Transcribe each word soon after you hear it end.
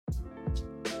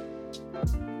Hey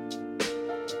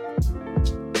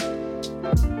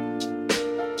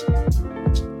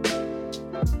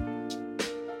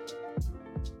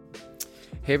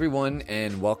everyone,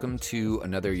 and welcome to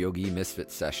another Yogi Misfit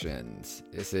Sessions.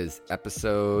 This is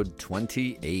episode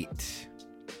 28.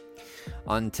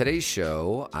 On today's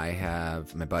show, I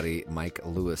have my buddy Mike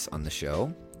Lewis on the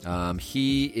show.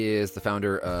 He is the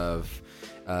founder of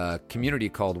a community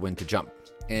called When to Jump.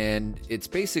 And it's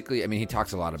basically, he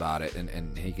talks a lot about it,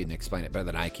 and he can explain it better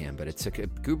than I can, but it's a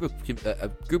group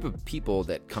of people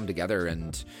that come together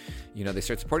and, they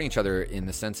start supporting each other in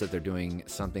the sense that they're doing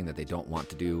something that they don't want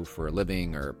to do for a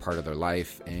living or part of their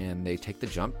life, and they take the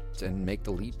jump and make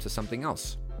the leap to something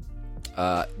else.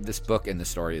 This book and this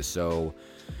story is so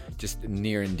just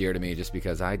near and dear to me just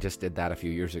because I just did that a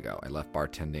few years ago. I left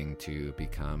bartending to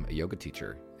become a yoga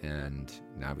teacher, and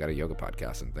now I've got a yoga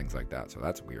podcast and things like that, so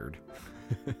that's weird.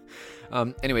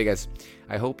 Anyway, guys,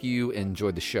 I hope you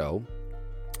enjoyed the show.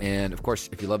 And of course,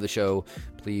 if you love the show,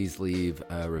 please leave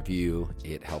a review.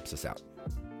 It helps us out.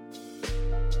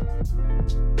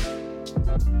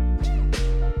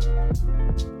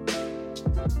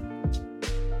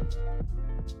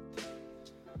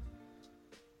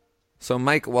 So,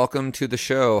 Mike, welcome to the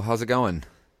show. How's it going?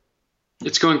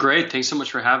 It's going great. Thanks so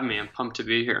much for having me. I'm pumped to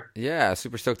be here. Yeah,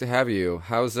 super stoked to have you.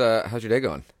 How's your day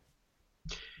going?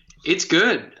 It's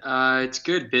good. It's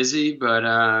good. Busy, but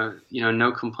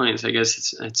no complaints. I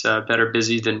guess it's better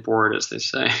busy than bored, as they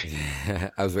say.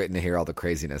 I was waiting to hear all the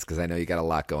craziness because I know you got a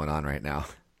lot going on right now.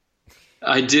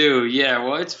 I do. Yeah.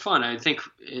 Well, it's fun. I think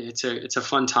it's a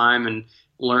fun time and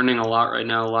learning a lot right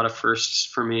now. A lot of firsts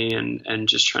for me, and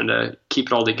just trying to keep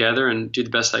it all together and do the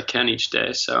best I can each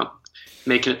day. So,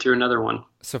 making it through another one.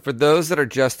 So for those that are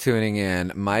just tuning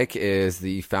in, Mike is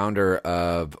the founder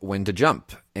of When to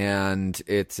Jump, and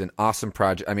it's an awesome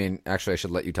project. Actually, I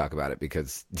should let you talk about it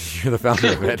because you're the founder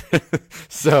of it.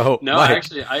 So no, Mike,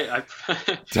 actually, I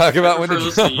talk about When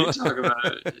to Jump. You talk about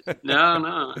it.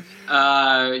 No.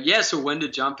 So When to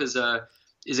Jump is a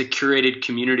curated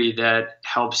community that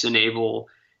helps enable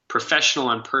professional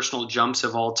and personal jumps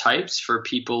of all types for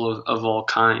people of all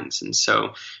kinds. And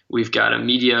so we've got a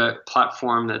media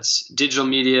platform that's digital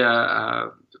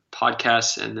media,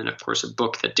 podcasts, and then, of course, a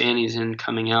book that Danny's in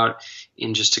coming out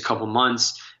in just a couple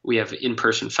months. We have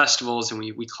in-person festivals, and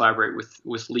we collaborate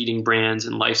with leading brands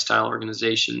and lifestyle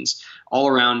organizations all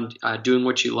around doing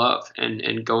what you love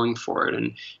and going for it.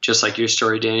 And just like your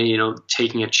story, Danny,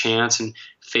 taking a chance and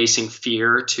facing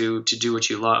fear to do what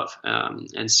you love.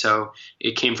 And so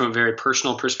it came from a very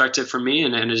personal perspective for me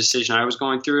and a decision I was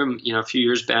going through, a few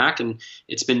years back. And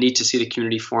it's been neat to see the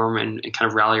community form and kind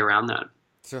of rally around that.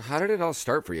 So how did it all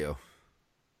start for you?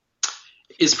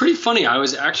 It's pretty funny. I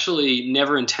was actually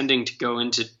never intending to go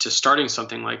into starting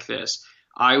something like this.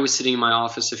 I was sitting in my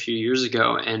office a few years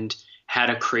ago and had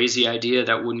a crazy idea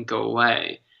that wouldn't go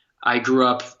away. I grew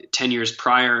up 10 years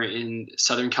prior in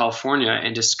Southern California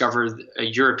and discovered a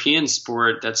European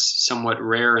sport that's somewhat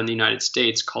rare in the United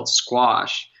States called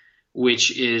squash,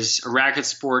 which is a racket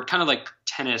sport, kind of like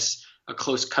tennis, a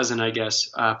close cousin, I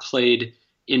guess, played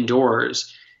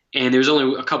indoors. And there was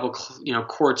only a couple,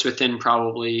 courts within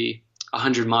probably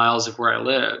 100 miles of where I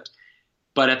lived.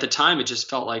 But at the time, it just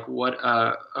felt like what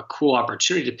a cool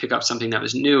opportunity to pick up something that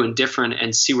was new and different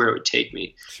and see where it would take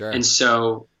me. Sure. And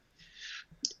so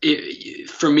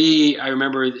for me, I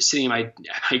remember sitting at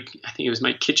I think it was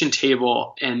my kitchen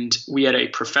table, and we had a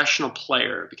professional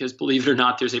player, because believe it or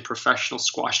not, there's a professional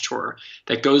squash tour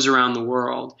that goes around the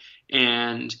world.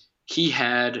 And he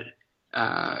had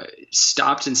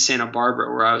stopped in Santa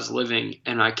Barbara where I was living,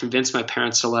 and I convinced my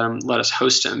parents to let us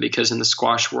host him, because in the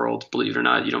squash world, believe it or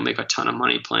not, you don't make a ton of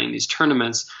money playing these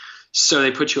tournaments. So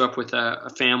they put you up with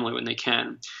a family when they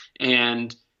can.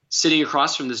 And sitting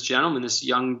across from this gentleman, this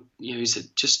young, he was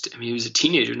a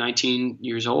teenager, 19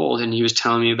 years old, and he was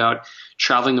telling me about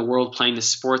traveling the world playing this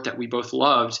sport that we both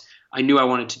loved. I knew I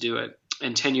wanted to do it.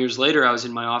 And 10 years later, I was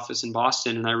in my office in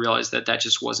Boston, and I realized that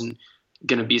just wasn't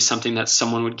going to be something that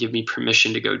someone would give me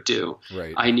permission to go do.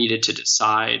 Right. I needed to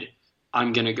decide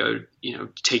I'm going to go,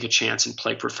 take a chance and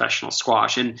play professional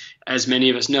squash. And as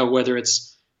many of us know, whether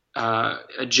it's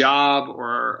a job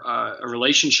or a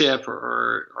relationship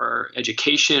or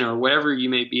education or whatever you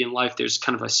may be in life, there's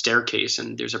kind of a staircase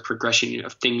and there's a progression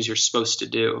of things you're supposed to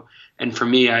do. And for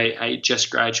me, I just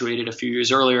graduated a few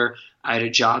years earlier. I had a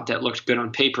job that looked good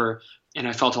on paper, and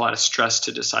I felt a lot of stress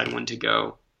to decide when to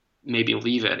go, maybe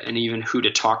leave it, and even who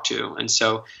to talk to. And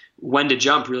so When to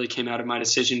Jump really came out of my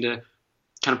decision to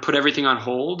kind of put everything on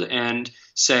hold and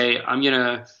say, I'm going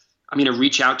to I'm going to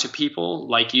reach out to people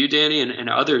like you, Danny, and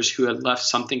others who had left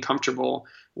something comfortable,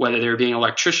 whether they were being an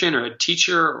electrician or a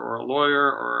teacher or a lawyer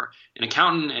or an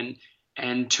accountant,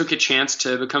 and took a chance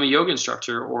to become a yoga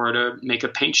instructor or to make a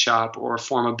paint shop or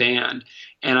form a band.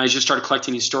 And I just started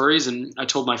collecting these stories, and I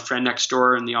told my friend next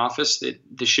door in the office that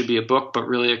this should be a book, but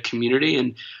really a community.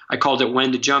 And I called it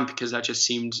When to Jump because that just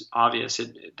seemed obvious.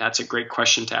 That's a great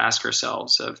question to ask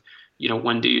ourselves of,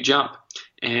 when do you jump?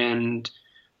 And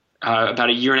about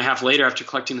a year and a half later, after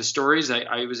collecting the stories,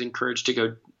 I was encouraged to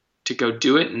go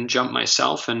do it and jump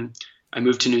myself. And I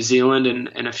moved to New Zealand,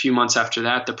 and a few months after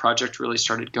that, the project really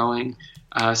started going.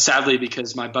 Sadly,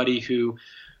 because my buddy who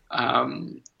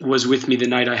was with me the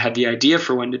night I had the idea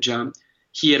for When to Jump,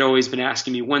 he had always been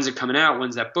asking me, when's it coming out?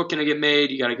 When's that book going to get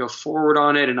made? You got to go forward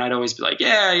on it. And I'd always be like,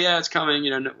 yeah, it's coming,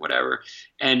 whatever.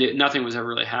 And nothing was ever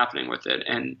really happening with it.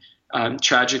 And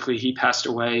tragically, he passed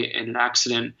away in an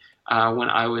accident when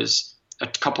I was a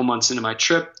couple months into my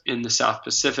trip in the South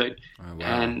Pacific. Oh, wow.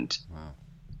 And wow.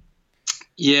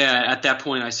 Yeah, at that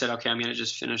point I said, okay, I'm going to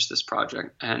just finish this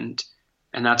project. And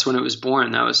that's when it was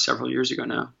born. That was several years ago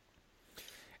now.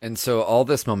 And so all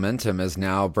this momentum has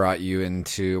now brought you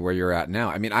into where you're at now.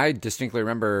 I mean, I distinctly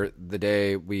remember the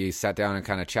day we sat down and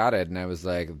kind of chatted, and I was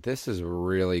like, this is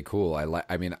really cool. I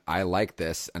like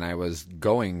this. And I was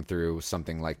going through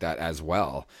something like that as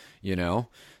well,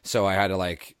 So I had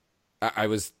to I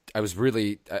was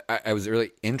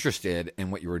really interested in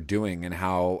what you were doing and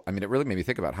how, it really made me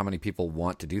think about how many people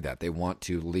want to do that. They want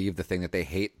to leave the thing that they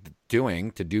hate doing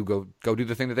to go do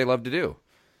the thing that they love to do.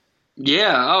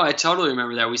 Yeah. Oh, I totally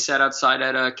remember that. We sat outside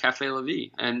at a Cafe La Vie,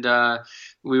 and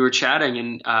we were chatting,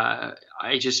 and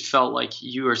I just felt like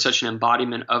you are such an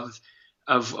embodiment of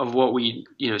what we,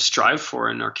 strive for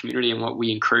in our community and what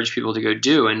we encourage people to go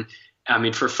do. And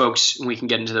for folks, we can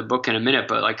get into the book in a minute,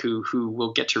 but who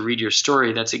will get to read your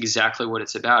story, that's exactly what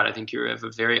it's about. I think you have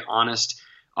a very honest,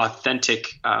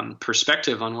 authentic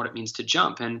perspective on what it means to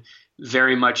jump, and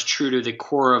very much true to the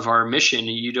core of our mission.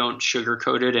 You don't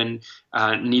sugarcoat it, and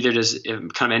neither does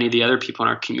kind of any of the other people in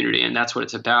our community. And that's what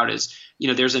it's about is,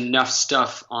 there's enough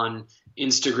stuff on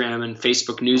Instagram and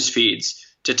Facebook news feeds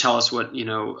to tell us what,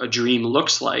 a dream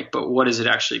looks like, but what does it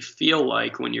actually feel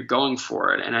like when you're going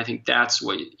for it? And I think that's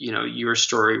what, your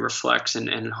story reflects,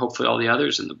 and hopefully all the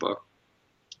others in the book.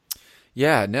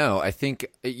 Yeah, no, I think,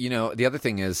 the other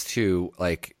thing is too,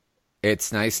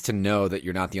 it's nice to know that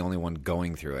you're not the only one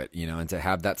going through it, and to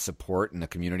have that support and the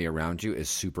community around you is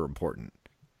super important.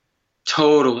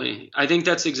 Totally. I think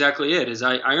that's exactly it.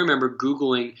 I remember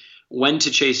Googling when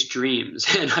to chase dreams,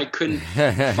 and I couldn't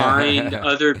find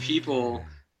other people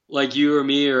like you or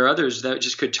me or others that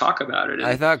just could talk about it. And,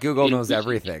 I thought Google knows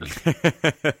everything.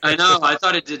 I know. I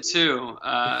thought it did too.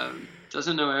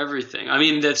 Doesn't know everything.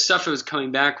 The stuff that was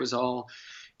coming back was all,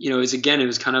 it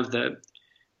was kind of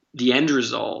the end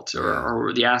result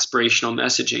or the aspirational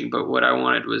messaging. But what I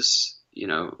wanted was,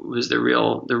 was the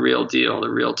real deal, the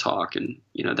real talk. And,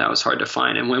 that was hard to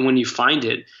find. And when you find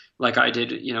it, like I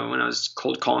did, when I was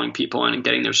cold calling people and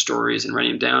getting their stories and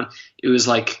writing them down, it was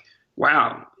like,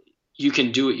 wow, you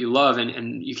can do what you love,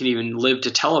 and you can even live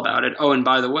to tell about it. Oh, and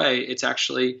by the way, it's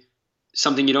actually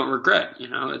something you don't regret.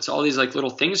 It's all these little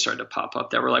things started to pop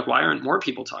up that were like, why aren't more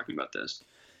people talking about this?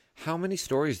 How many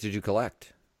stories did you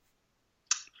collect?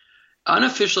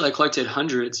 Unofficially, I collected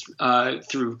hundreds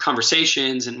through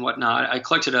conversations and whatnot. I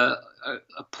collected a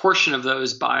portion of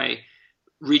those by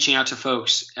reaching out to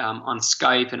folks on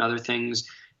Skype and other things,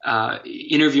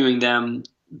 interviewing them,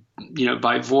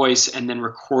 by voice, and then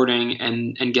recording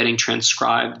and getting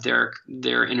transcribed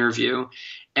their interview.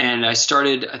 And I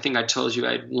started, I think I told you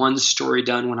I had one story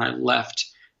done when I left,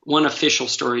 one official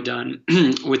story done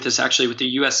with the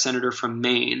U.S. Senator from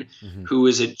Maine, mm-hmm. who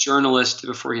was a journalist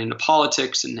before he got into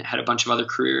politics and had a bunch of other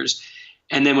careers.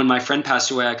 And then when my friend passed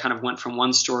away, I kind of went from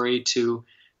one story to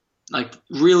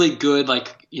really good,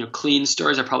 clean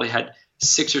stories. I probably had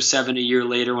 6 or 7 a year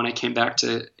later when I came back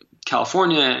to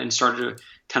California and started to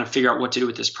kind of figure out what to do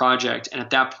with this project. And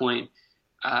at that point,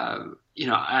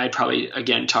 I had probably,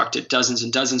 again, talked to dozens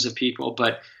and dozens of people,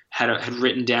 but had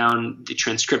written down the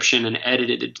transcription and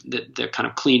edited the kind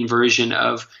of clean version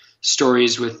of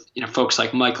stories with, folks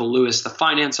like Michael Lewis, the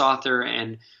finance author,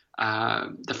 and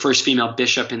the first female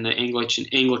bishop in the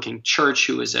Anglican Church,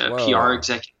 who was a PR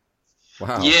executive.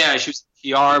 Wow. Yeah, she was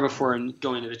PR before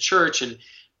going to the church, and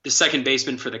the second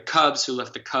baseman for the Cubs, who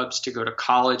left the Cubs to go to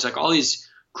college. All these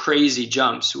crazy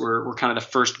jumps were kind of the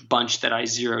first bunch that I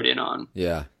zeroed in on.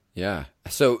 Yeah.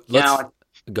 So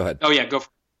go ahead. Oh yeah, go for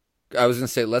it. I was going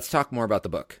to say, let's talk more about the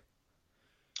book.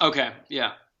 Okay.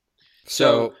 Yeah.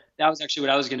 So that was actually what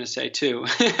I was going to say too,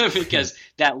 because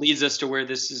that leads us to where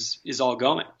this is all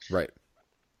going. Right.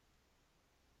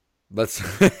 Let's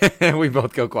we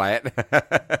both go quiet.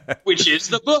 Which is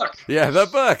the book. Yeah, the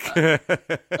book.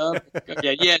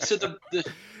 Okay, yeah. So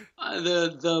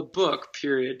the book,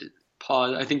 period.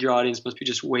 Pause. I think your audience must be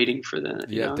just waiting for the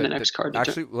the next card.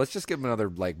 Actually, let's just give them another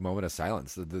moment of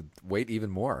silence. The wait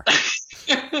even more.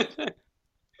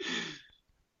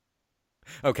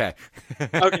 Okay.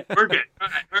 Okay, we're good. All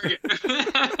right, we're good.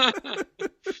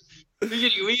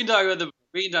 we can talk about the book.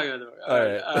 We can talk about the book. All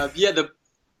right.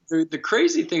 The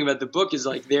crazy thing about the book is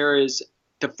there is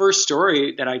the first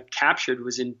story that I captured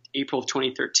was in April of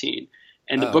 2013,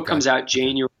 and the book comes out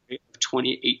January of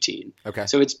 2018. Okay.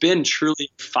 So it's been truly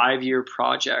a 5-year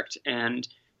project, and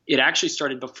it actually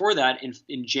started before that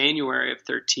in January of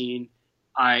 13.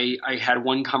 I had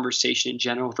one conversation in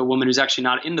general with a woman who's actually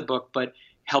not in the book, but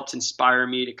helped inspire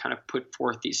me to kind of put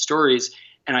forth these stories.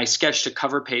 And I sketched a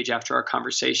cover page after our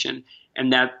conversation,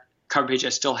 and that cover page I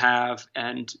still have,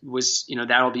 and was,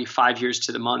 that'll be 5 years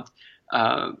to the month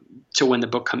to when the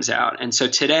book comes out. And so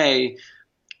today,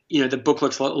 the book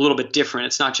looks a little bit different.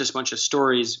 It's not just a bunch of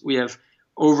stories. We have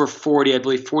over 40, I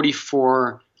believe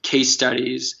 44 case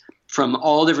studies from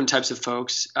all different types of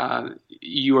folks.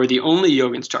 You are the only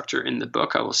yoga instructor in the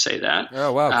book, I will say that.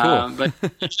 Oh, wow, cool. But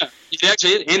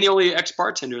actually, and the only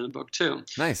ex-bartender in the book too.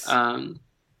 Nice.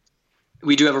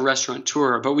 We do have a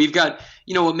restaurateur, but we've got,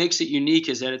 what makes it unique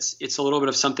is that it's a little bit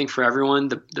of something for everyone.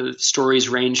 The stories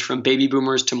range from baby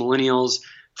boomers to millennials,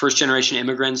 first generation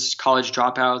immigrants, college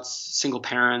dropouts, single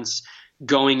parents,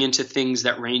 going into things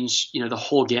that range, the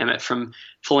whole gamut, from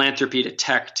philanthropy to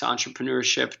tech to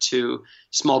entrepreneurship to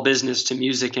small business to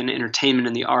music and entertainment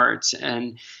and the arts.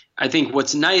 And I think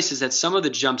what's nice is that some of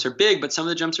the jumps are big, but some of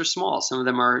the jumps are small. Some of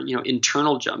them are,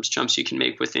 internal jumps you can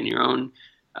make within your own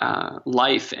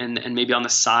life and maybe on the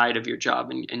side of your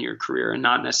job and your career, and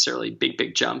not necessarily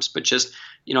big jumps, but just,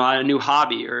 a new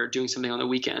hobby or doing something on the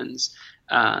weekends.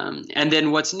 And then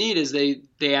what's neat is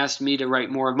they asked me to write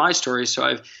more of my stories. So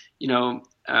I've,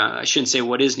 I shouldn't say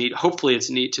what is neat. Hopefully it's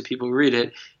neat to people who read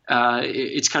it.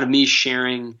 It's kind of me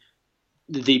sharing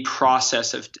the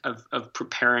process of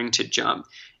preparing to jump.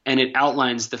 And it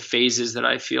outlines the phases that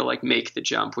I feel like make the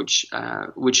jump, which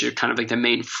are kind of like the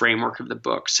main framework of the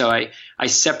book. So I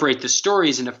separate the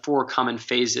stories into 4 common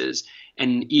phases,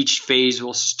 and each phase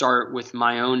will start with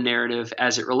my own narrative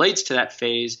as it relates to that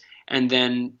phase, and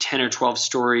then 10 or 12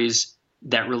 stories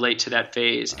that relate to that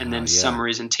phase, and then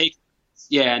summaries and take.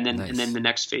 Yeah, and then nice. And then the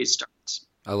next phase starts.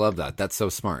 I love that. That's so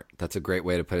smart. That's a great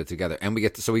way to put it together. And we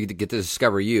get to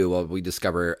discover you while we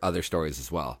discover other stories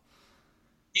as well.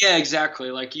 Yeah,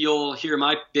 exactly. Like you'll hear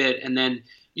my bit, and then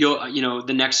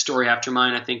the next story after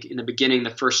mine, I think in the beginning, the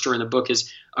first story in the book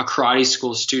is a karate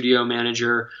school studio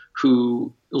manager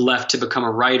who left to become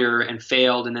a writer and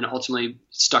failed, and then ultimately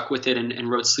stuck with it and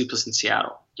wrote Sleepless in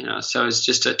Seattle. So it's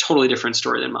just a totally different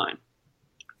story than mine.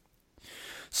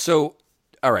 So,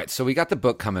 all right. So we got the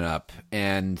book coming up,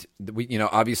 and we,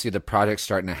 obviously the project's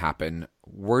starting to happen.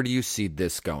 Where do you see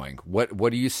this going? What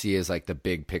do you see as like the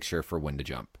big picture for When to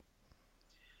Jump?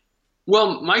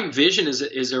 Well, my vision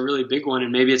is a really big one,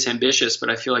 and maybe it's ambitious, but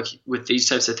I feel like with these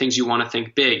types of things, you want to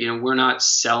think big. We're not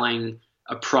selling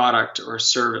a product or a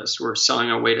service. We're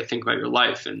selling a way to think about your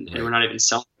life, and we're not even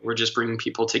selling it. We're just bringing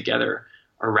people together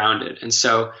around it. And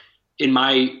so in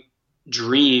my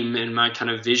dream and my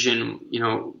kind of vision,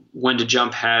 When to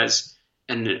Jump has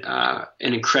an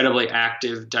incredibly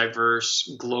active,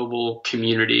 diverse, global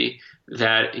community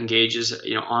that engages,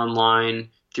 online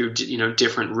through,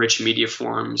 different rich media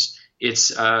forms.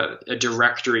 It's a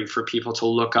directory for people to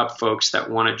look up folks that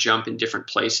want to jump in different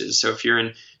places. So if you're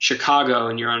in Chicago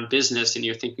and you're on business and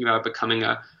you're thinking about becoming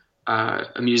a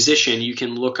musician, you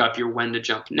can look up your When to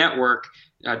Jump network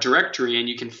directory, and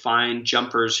you can find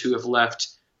jumpers who have left,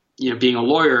 being a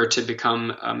lawyer to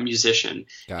become a musician.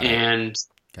 Got and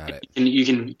it. And you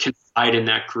can confide in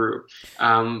that group.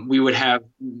 We would have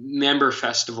member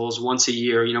festivals once a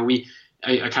year.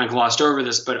 I kind of glossed over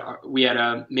this, but we had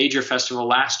a major festival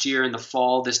last year in the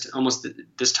fall, almost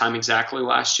this time exactly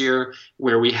last year,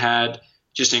 where we had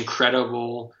just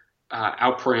incredible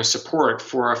outpouring of support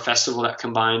for a festival that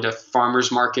combined a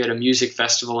farmer's market, a music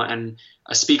festival, and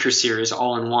a speaker series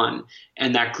all in one.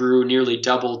 And that grew nearly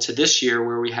double to this year,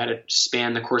 where we had it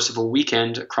span the course of a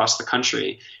weekend across the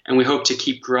country. And we hope to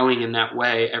keep growing in that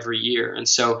way every year. And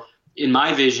so in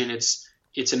my vision, it's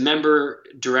a member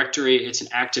directory, it's an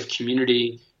active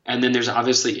community, and then there's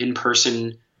obviously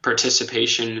in-person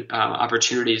participation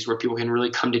opportunities where people can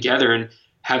really come together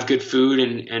have good food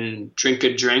and drink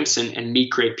good drinks and meet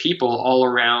great people all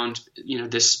around,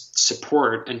 this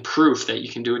support and proof that you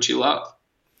can do what you love.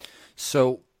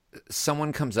 So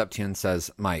someone comes up to you and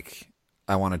says, Mike,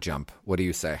 I want to jump. What do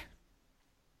you say?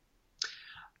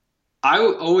 I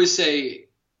always say,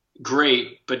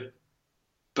 great, but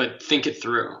think it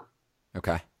through.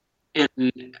 Okay.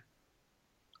 And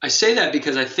I say that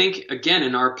because I think, again,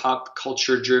 in our pop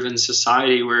culture driven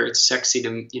society where it's sexy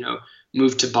to,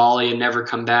 move to Bali and never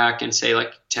come back and say,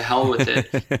 like, to hell with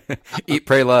it. Eat,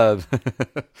 pray, love.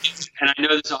 And I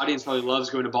know this audience probably loves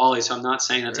going to Bali, so I'm not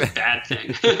saying that's a bad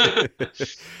thing.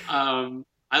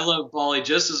 I love Bali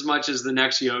just as much as the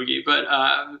next yogi, but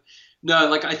no,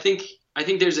 like I think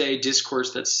there's a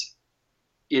discourse that's,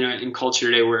 in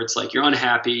culture today where it's like you're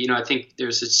unhappy. I think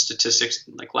there's a statistics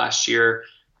like last year,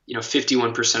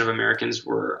 51% of Americans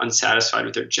were unsatisfied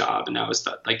with their job, and that was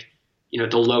the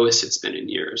lowest it's been in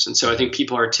years. And so I think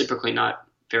people are typically not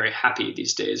very happy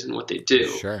these days in what they do,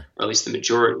 sure, or at least the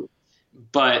majority.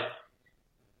 But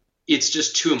it's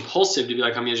just too impulsive to be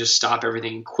like, I'm going to just stop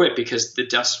everything and quit because the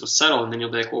dust will settle. And then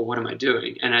you'll be like, well, what am I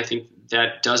doing? And I think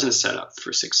that doesn't set up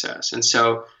for success. And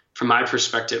so from my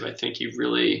perspective, I think you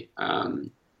really,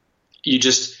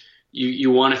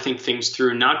 you want to think things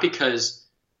through, not because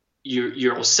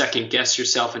you'll second guess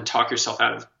yourself and talk yourself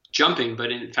out of jumping,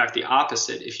 but in fact, the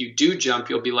opposite. If you do jump,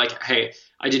 you'll be like, hey,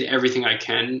 I did everything I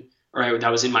can, or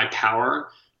that was in my power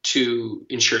to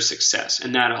ensure success.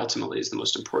 And that ultimately is the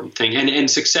most important thing. And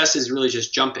success is really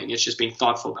just jumping. It's just being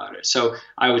thoughtful about it. So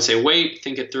I would say, wait,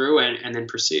 think it through, and then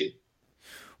proceed.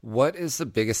 What is the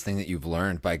biggest thing that you've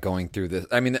learned by going through this?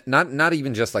 I mean, not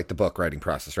even just like the book writing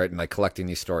process, right? And like collecting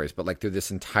these stories, but like through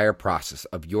this entire process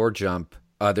of your jump,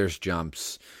 others'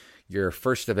 jumps, your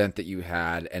first event that you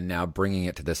had, and now bringing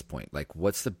it to this point. Like,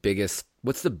 what's the biggest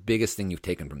thing you've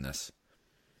taken from this?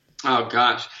 Oh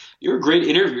gosh, you're a great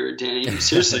interviewer, Danny.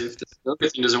 Seriously, if this yoga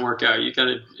thing doesn't work out, you got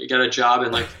a job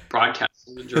in like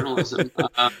broadcasting and journalism.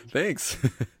 Thanks.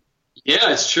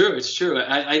 Yeah, it's true. It's true.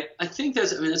 I think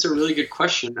that's a really good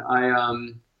question.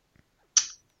 Let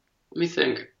me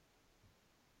think.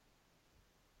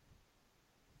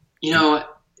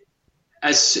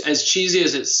 As cheesy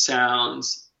as it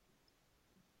sounds,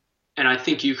 and I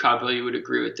think you probably would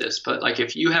agree with this, but like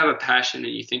if you have a passion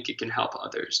and you think it can help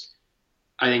others,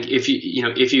 I think if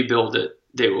you build it,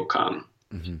 they will come.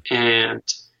 Mm-hmm. And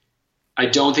I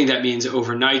don't think that means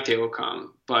overnight they will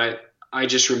come, but I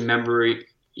just remember,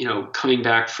 coming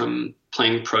back from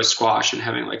playing pro squash and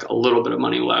having like a little bit of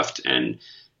money left and,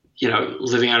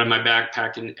 living out of my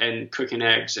backpack and cooking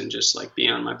eggs and just like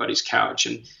being on my buddy's couch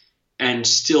and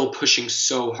still pushing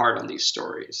so hard on these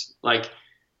stories. Like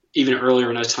even earlier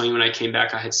when I was telling you, when I came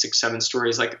back, I had 6-7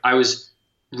 stories. Like I was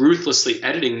ruthlessly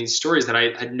editing these stories that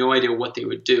I had no idea what they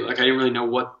would do. Like I didn't really know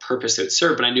what purpose they would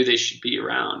serve, but I knew they should be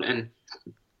around. And,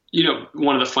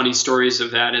 one of the funny stories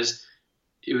of that is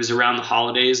it was around the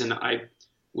holidays and I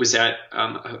was at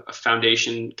a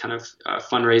foundation kind of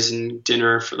fundraising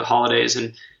dinner for the holidays.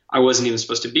 And I wasn't even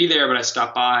supposed to be there, but I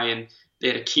stopped by and they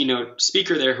had a keynote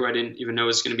speaker there who I didn't even know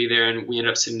was going to be there. And we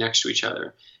ended up sitting next to each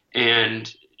other.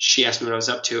 And she asked me what I was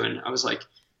up to. And I was like,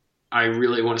 I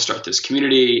really want to start this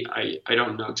community. I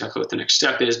don't know exactly what the next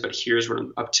step is, but here's what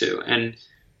I'm up to. And,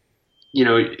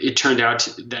 it turned out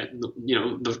that,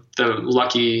 the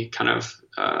lucky kind of,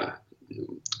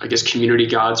 I guess community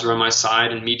gods were on my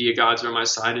side and media gods were on my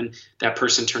side. And that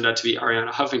person turned out to be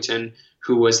Arianna Huffington,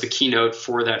 who was the keynote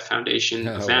for that foundation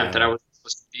event that I was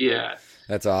supposed to be at.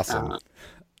 That's awesome.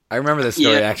 I remember this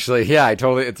story actually. Yeah,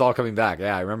 it's all coming back.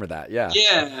 Yeah, I remember that. Yeah.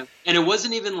 Yeah. And it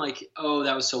wasn't even like, oh,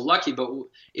 that was so lucky, but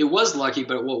it was lucky.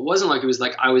 But what wasn't lucky was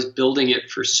like, I was building it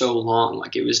for so long.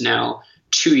 Like it was now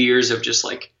 2 years of just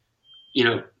like,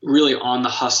 really on the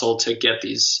hustle to get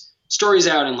these stories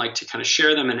out and like to kind of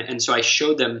share them. And so I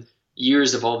showed them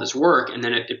years of all this work. And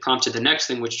then it prompted the next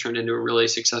thing, which turned into a really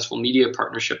successful media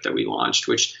partnership that we launched,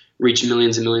 which reached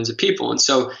millions and millions of people. And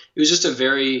so it was just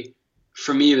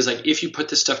for me, it was like, if you put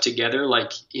this stuff together,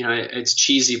 like, it's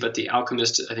cheesy, but The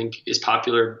Alchemist, I think, is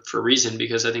popular for a reason,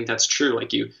 because I think that's true.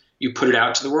 Like you put it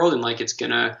out to the world and like, it's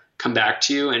going to come back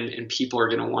to you and people are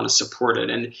going to want to support it.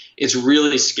 And it's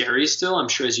really scary still. I'm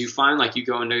sure as you find, like you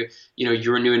go into,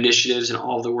 your new initiatives and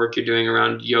all the work you're doing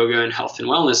around yoga and health and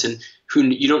wellness, and who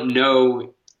you don't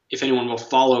know if anyone will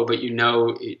follow, but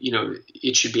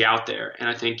it should be out there. And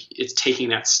I think it's taking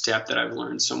that step that I've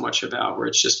learned so much about, where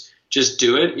it's just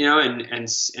do it,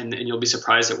 and you'll be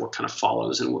surprised at what kind of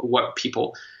follows and what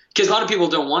people, because a lot of people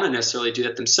don't want to necessarily do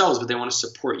that themselves, but they want to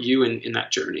support you in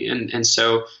that journey. And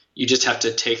so you just have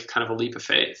to take kind of a leap of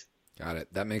faith. Got it.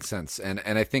 That makes sense. And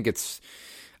I think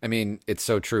I mean, it's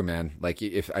so true, man. Like,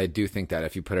 if I do think that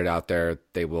if you put it out there,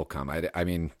 they will come. I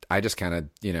mean, I just kind of,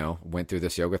 went through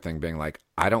this yoga thing being like,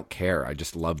 I don't care. I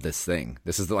just love this thing.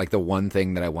 This is like the one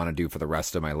thing that I want to do for the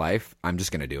rest of my life. I'm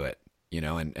just going to do it,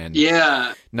 and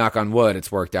yeah, knock on wood,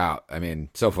 it's worked out. I mean,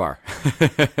 so far.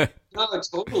 No,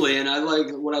 totally. And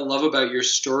what I love about your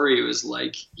story was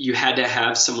like you had to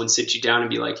have someone sit you down and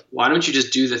be like, why don't you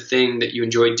just do the thing that you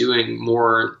enjoy doing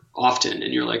more often?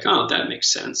 And you're like, oh, that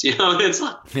makes sense. It's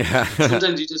like, yeah.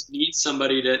 Sometimes you just need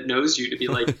somebody that knows you to be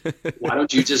like, why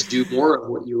don't you just do more of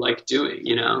what you like doing?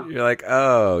 You're like,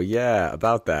 oh yeah,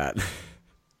 about that.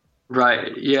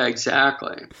 Right. Yeah,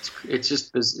 exactly.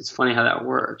 It's funny how that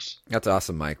works. That's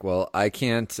awesome, Mike. Well, I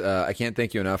can't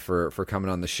thank you enough for coming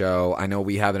on the show. I know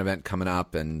we have an event coming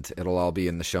up and it'll all be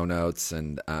in the show notes,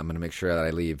 and I'm going to make sure that I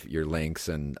leave your links.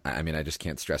 And I mean, I just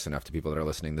can't stress enough to people that are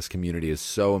listening. This community is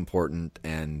so important,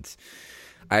 and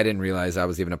I didn't realize I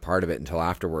was even a part of it until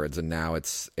afterwards. And now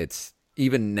it's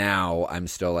even now I'm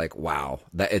still like, wow,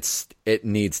 that it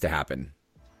needs to happen.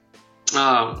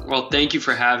 Oh, well, thank you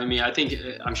for having me.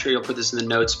 I'm sure you'll put this in the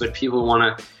notes, but people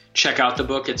want to check out the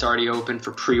book. It's already open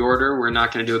for pre-order. We're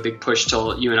not going to do a big push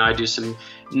till you and I do some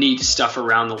neat stuff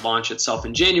around the launch itself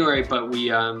in January, but we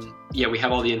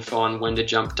have all the info on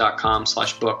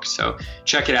whentojump.com/book. So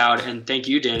check it out. And thank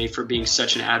you, Danny, for being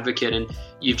such an advocate. And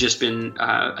you've just been,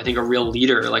 I think, a real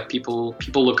leader. Like people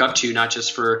look up to you, not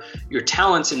just for your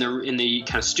talents in the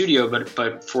kind of studio,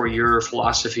 but for your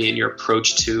philosophy and your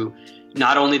approach to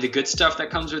not only the good stuff that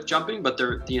comes with jumping, but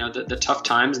the tough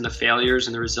times and the failures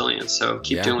and the resilience. So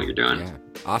keep doing what you're doing. Yeah.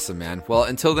 Awesome, man. Well,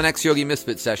 until the next Yogi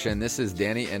Misfit session, this is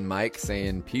Danny and Mike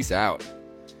saying peace out.